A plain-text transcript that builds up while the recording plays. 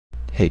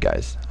Hey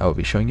guys, I will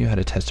be showing you how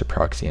to test a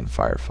proxy in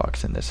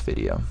Firefox in this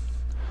video.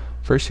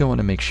 First, you'll want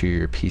to make sure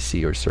your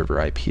PC or server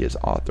IP is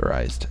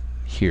authorized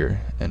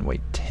here and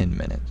wait 10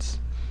 minutes.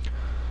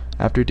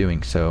 After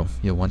doing so,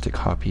 you'll want to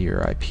copy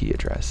your IP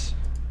address.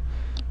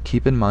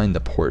 Keep in mind the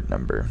port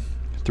number.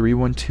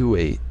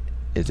 3128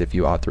 is if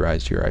you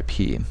authorized your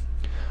IP.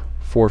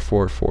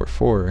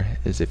 4444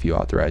 is if you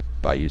authorized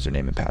by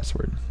username and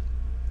password.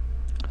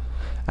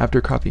 After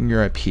copying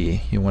your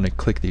IP, you want to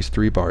click these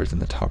three bars in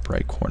the top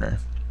right corner.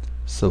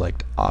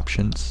 Select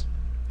Options,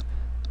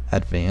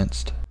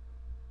 Advanced,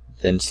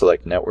 then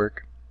select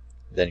Network,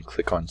 then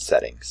click on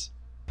Settings.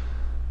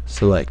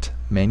 Select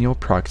Manual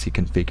Proxy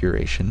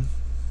Configuration,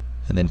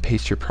 and then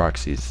paste your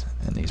proxies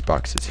in these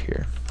boxes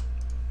here.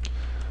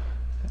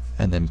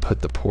 And then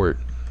put the port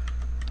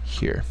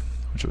here,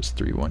 which was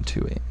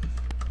 3128.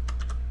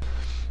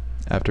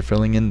 After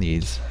filling in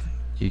these,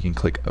 you can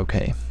click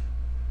OK.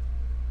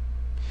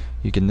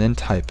 You can then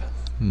type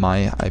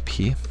my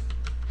IP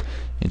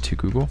into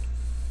Google,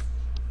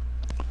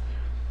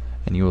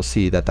 and you will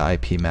see that the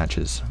IP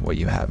matches what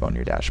you have on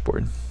your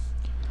dashboard.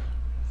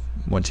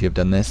 Once you have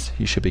done this,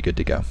 you should be good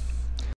to go.